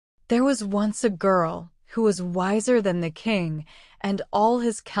There was once a girl who was wiser than the king and all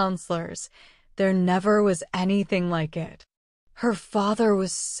his counselors. There never was anything like it. Her father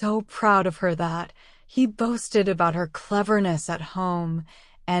was so proud of her that he boasted about her cleverness at home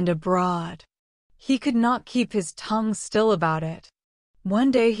and abroad. He could not keep his tongue still about it. One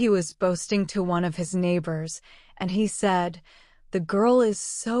day he was boasting to one of his neighbors, and he said, "The girl is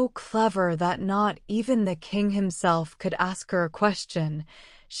so clever that not even the king himself could ask her a question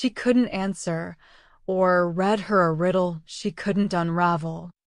she couldn't answer, or read her a riddle she couldn't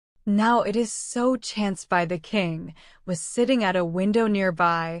unravel." Now it is so chanced by the king was sitting at a window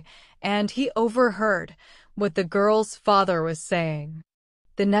nearby, and he overheard what the girl's father was saying.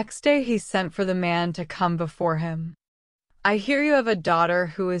 The next day he sent for the man to come before him. "I hear you have a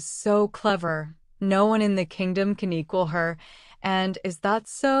daughter who is so clever. No one in the kingdom can equal her, and is that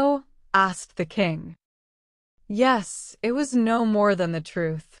so?" asked the king. Yes, it was no more than the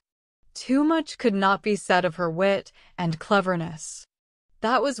truth. Too much could not be said of her wit and cleverness.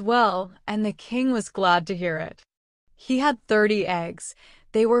 That was well, and the king was glad to hear it. He had 30 eggs.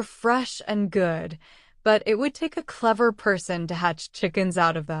 They were fresh and good, but it would take a clever person to hatch chickens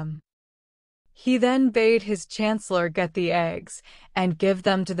out of them. He then bade his chancellor get the eggs and give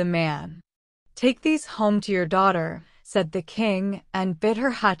them to the man. "Take these home to your daughter," said the king, "and bid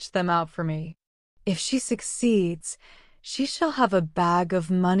her hatch them out for me. If she succeeds, she shall have a bag of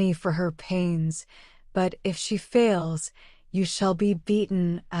money for her pains, but if she fails, you shall be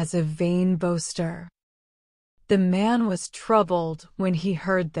beaten as a vain boaster." The man was troubled when he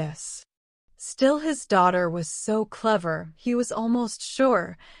heard this. Still his daughter was so clever he was almost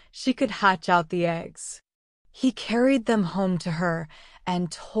sure she could hatch out the eggs. He carried them home to her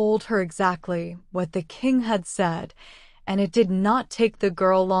and told her exactly what the king had said, and it did not take the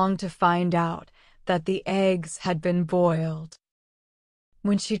girl long to find out that the eggs had been boiled.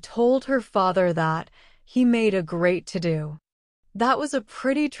 When she told her father that, he made a great to-do. That was a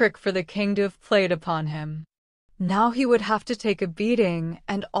pretty trick for the king to have played upon him. Now he would have to take a beating,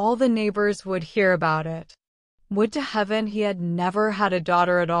 and all the neighbors would hear about it. Would to heaven he had never had a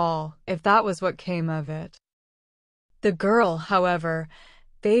daughter at all, if that was what came of it. The girl, however,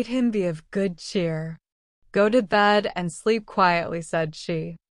 bade him be of good cheer. "Go to bed and sleep quietly," said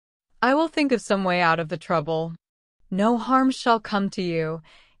she. "I will think of some way out of the trouble. No harm shall come to you,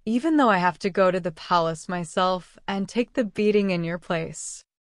 even though I have to go to the palace myself and take the beating in your place."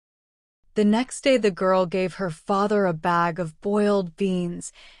 The next day the girl gave her father a bag of boiled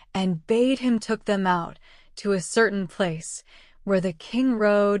beans and bade him take them out to a certain place where the king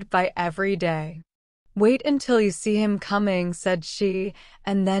rode by every day. "Wait until you see him coming," said she,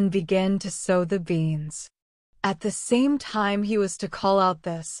 "and then begin to sow the beans." At the same time he was to call out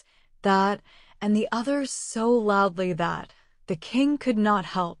this, that, and the others so loudly that the king could not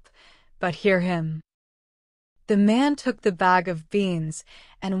help but hear him. The man took the bag of beans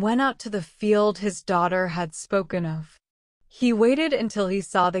and went out to the field his daughter had spoken of. He waited until he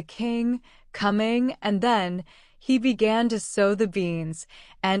saw the king coming, and then he began to sow the beans,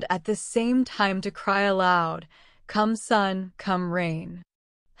 and at the same time to cry aloud, "Come sun, come rain.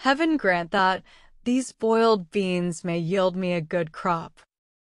 Heaven grant that these boiled beans may yield me a good crop."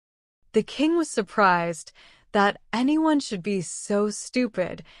 The king was surprised that anyone should be so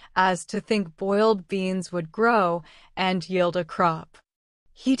stupid as to think boiled beans would grow and yield a crop.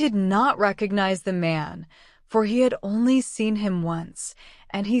 He did not recognize the man, for he had only seen him once,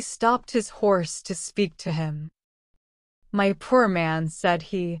 and he stopped his horse to speak to him. "My poor man," said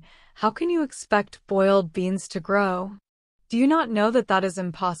he, "how can you expect boiled beans to grow? Do you not know that that is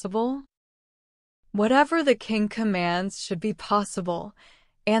impossible?" "Whatever the king commands should be possible,"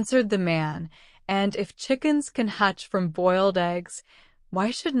 answered the man, "and if chickens can hatch from boiled eggs, why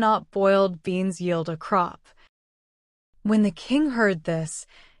should not boiled beans yield a crop?" When the king heard this,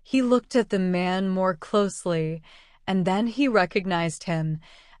 he looked at the man more closely, and then he recognized him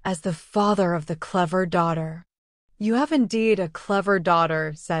as the father of the clever daughter. "You have indeed a clever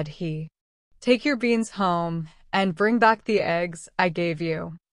daughter," said he. "Take your beans home and bring back the eggs I gave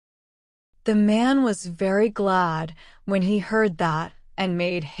you." The man was very glad when he heard that and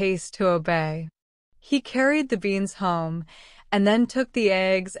made haste to obey. He carried the beans home and then took the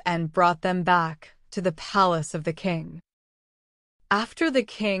eggs and brought them back to the palace of the king. After the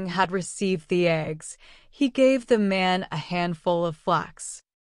king had received the eggs, he gave the man a handful of flax.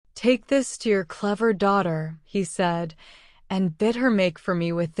 "Take this to your clever daughter," he said, "and bid her make for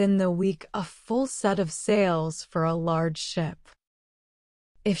me within the week a full set of sails for a large ship.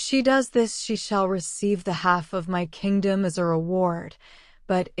 If she does this, she shall receive the half of my kingdom as a reward,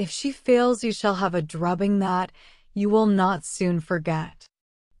 but if she fails, you shall have a drubbing that you will not soon forget."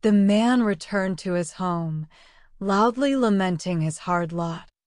 The man returned to his home, loudly lamenting his hard lot.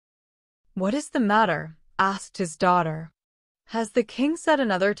 "What is the matter?" asked his daughter. "Has the king set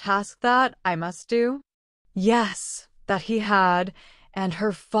another task that I must do?" Yes, that he had, and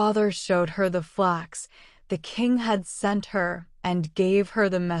her father showed her the flax the king had sent her and gave her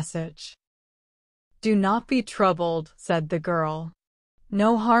the message. "Do not be troubled," said the girl.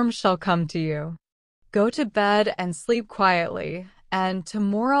 "No harm shall come to you. Go to bed and sleep quietly, and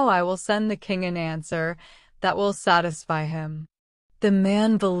tomorrow I will send the king an answer that will satisfy him." The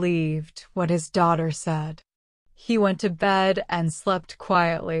man believed what his daughter said. He went to bed and slept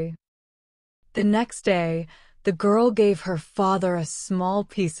quietly. The next day, the girl gave her father a small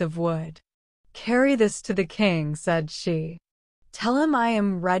piece of wood. "Carry this to the king," said she. "Tell him I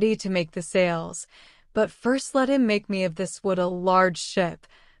am ready to make the sails, but first let him make me of this wood a large ship,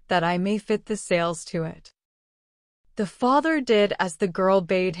 that I may fit the sails to it." The father did as the girl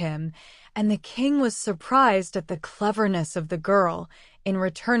bade him, and the king was surprised at the cleverness of the girl in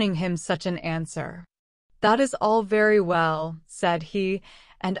returning him such an answer. "That is all very well," said he,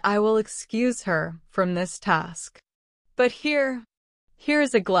 "and I will excuse her from this task. But here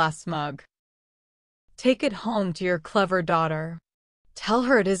is a glass mug. Take it home to your clever daughter. Tell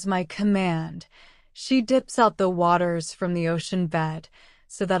her it is my command. She dips out the waters from the ocean bed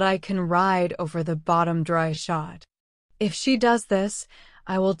so that I can ride over the bottom dry shod. If she does this,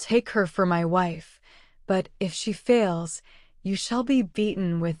 I will take her for my wife, but if she fails, you shall be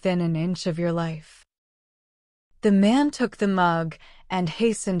beaten within an inch of your life." The man took the mug and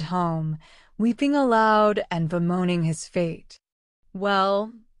hastened home, weeping aloud and bemoaning his fate.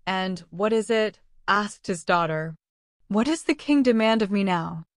 "Well, and what is it?" asked his daughter. "What does the king demand of me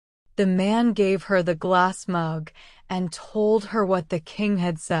now?" The man gave her the glass mug and told her what the king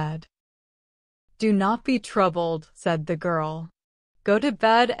had said. "Do not be troubled," said the girl. "Go to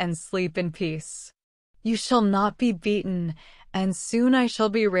bed and sleep in peace. You shall not be beaten, and soon I shall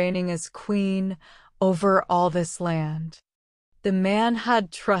be reigning as queen over all this land." The man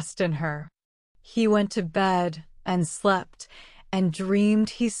had trust in her. He went to bed and slept and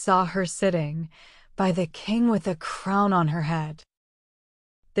dreamed he saw her sitting by the king with a crown on her head.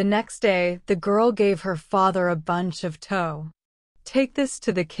 The next day, the girl gave her father a bunch of tow. "Take this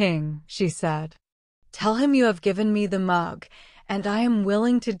to the king," she said. "Tell him you have given me the mug, and I am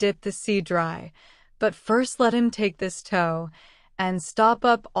willing to dip the sea dry, but first let him take this tow and stop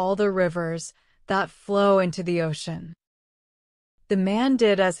up all the rivers that flow into the ocean." The man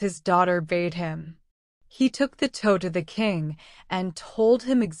did as his daughter bade him. He took the tow to the king and told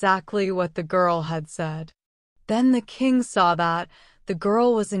him exactly what the girl had said. Then the king saw that the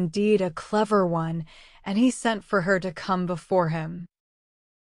girl was indeed a clever one, and he sent for her to come before him.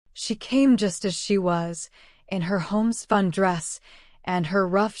 She came just as she was, in her homespun dress and her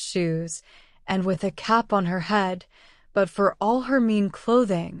rough shoes, and with a cap on her head, but for all her mean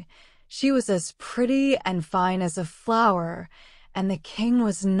clothing, she was as pretty and fine as a flower, and the king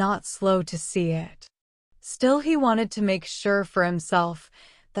was not slow to see it. Still he wanted to make sure for himself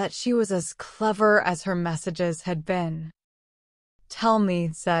that she was as clever as her messages had been. "Tell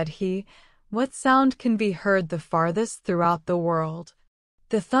me," said he, "what sound can be heard the farthest throughout the world?"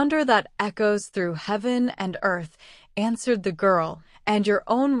 "The thunder that echoes through heaven and earth," answered the girl, "and your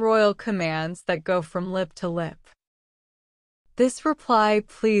own royal commands that go from lip to lip." This reply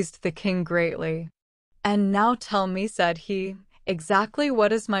pleased the king greatly. "And now tell me," said he, "exactly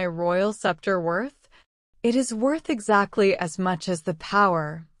what is my royal scepter worth?" "It is worth exactly as much as the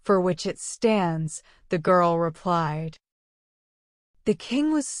power for which it stands," the girl replied. The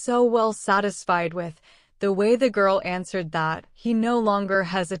king was so well satisfied with the way the girl answered that he no longer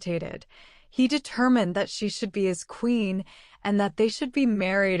hesitated. He determined that she should be his queen and that they should be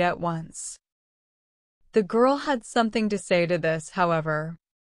married at once. The girl had something to say to this, however.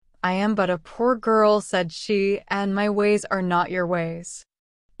 "I am but a poor girl," said she, "and my ways are not your ways.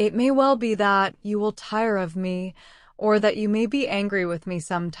 It may well be that you will tire of me, or that you may be angry with me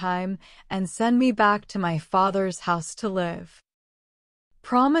sometime and send me back to my father's house to live.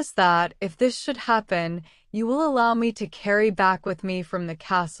 Promise that, if this should happen, you will allow me to carry back with me from the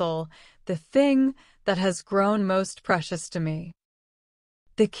castle the thing that has grown most precious to me."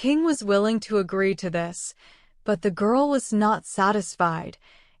 The king was willing to agree to this, but the girl was not satisfied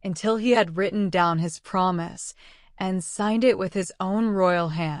until he had written down his promise and signed it with his own royal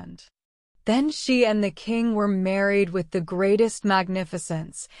hand. Then she and the king were married with the greatest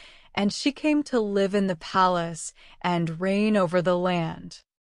magnificence, and she came to live in the palace and reign over the land.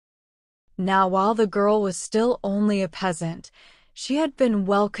 Now, while the girl was still only a peasant, she had been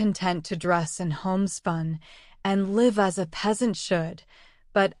well content to dress in homespun and live as a peasant should,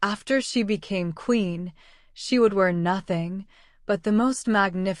 But after she became queen, she would wear nothing but the most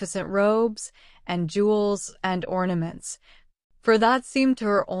magnificent robes and jewels and ornaments, for that seemed to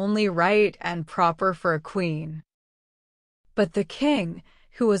her only right and proper for a queen. But the king,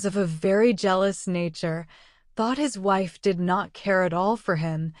 who was of a very jealous nature, thought his wife did not care at all for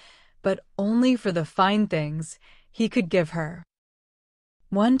him, but only for the fine things he could give her.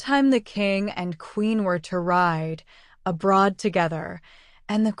 One time the king and queen were to ride abroad together,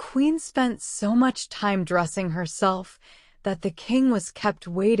 and the queen spent so much time dressing herself that the king was kept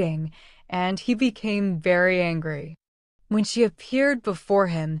waiting, and he became very angry. When she appeared before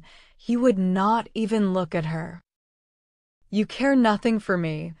him, he would not even look at her. "You care nothing for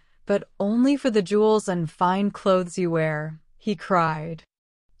me, but only for the jewels and fine clothes you wear," he cried.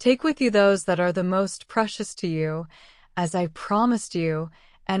 "Take with you those that are the most precious to you, as I promised you,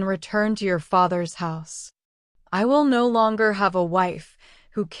 and return to your father's house. I will no longer have a wife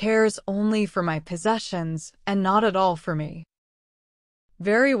who cares only for my possessions and not at all for me."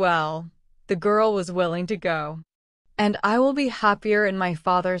 Very well, the girl was willing to go. "And I will be happier in my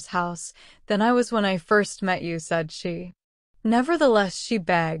father's house than I was when I first met you," said she. Nevertheless, she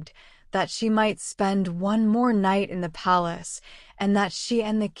begged that she might spend one more night in the palace, and that she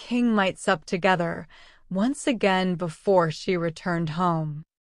and the king might sup together once again before she returned home.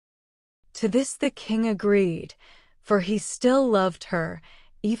 To this the king agreed, for he still loved her,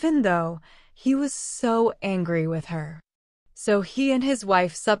 even though he was so angry with her. So he and his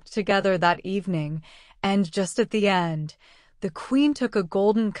wife supped together that evening, and just at the end, the queen took a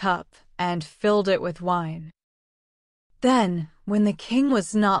golden cup and filled it with wine. Then, when the king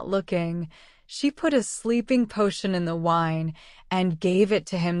was not looking, she put a sleeping potion in the wine and gave it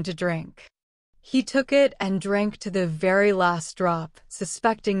to him to drink. He took it and drank to the very last drop,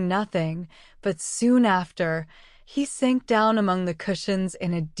 suspecting nothing, but soon after, he sank down among the cushions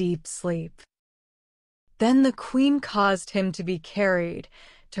in a deep sleep. Then the queen caused him to be carried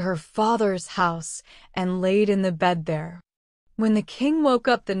to her father's house and laid in the bed there. When the king woke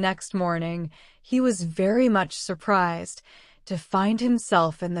up the next morning, he was very much surprised to find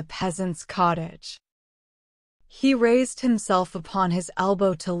himself in the peasant's cottage. He raised himself upon his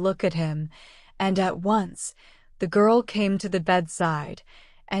elbow to look at him, and at once the girl came to the bedside,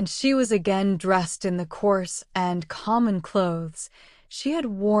 and she was again dressed in the coarse and common clothes she had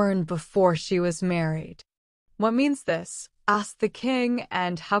worn before she was married. "What means this?" asked the king,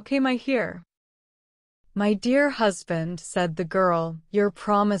 "and how came I here?" "My dear husband," said the girl, "your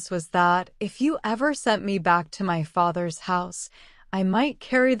promise was that, if you ever sent me back to my father's house, I might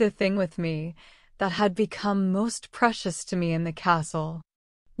carry the thing with me that had become most precious to me in the castle.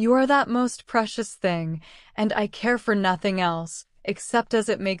 You are that most precious thing, and I care for nothing else, except as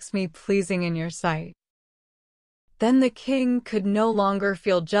it makes me pleasing in your sight." Then the king could no longer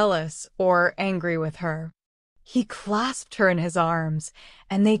feel jealous or angry with her. He clasped her in his arms,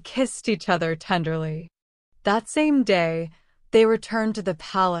 and they kissed each other tenderly. That same day, they returned to the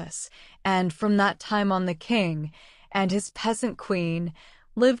palace, and from that time on the king and his peasant queen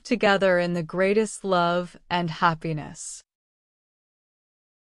lived together in the greatest love and happiness.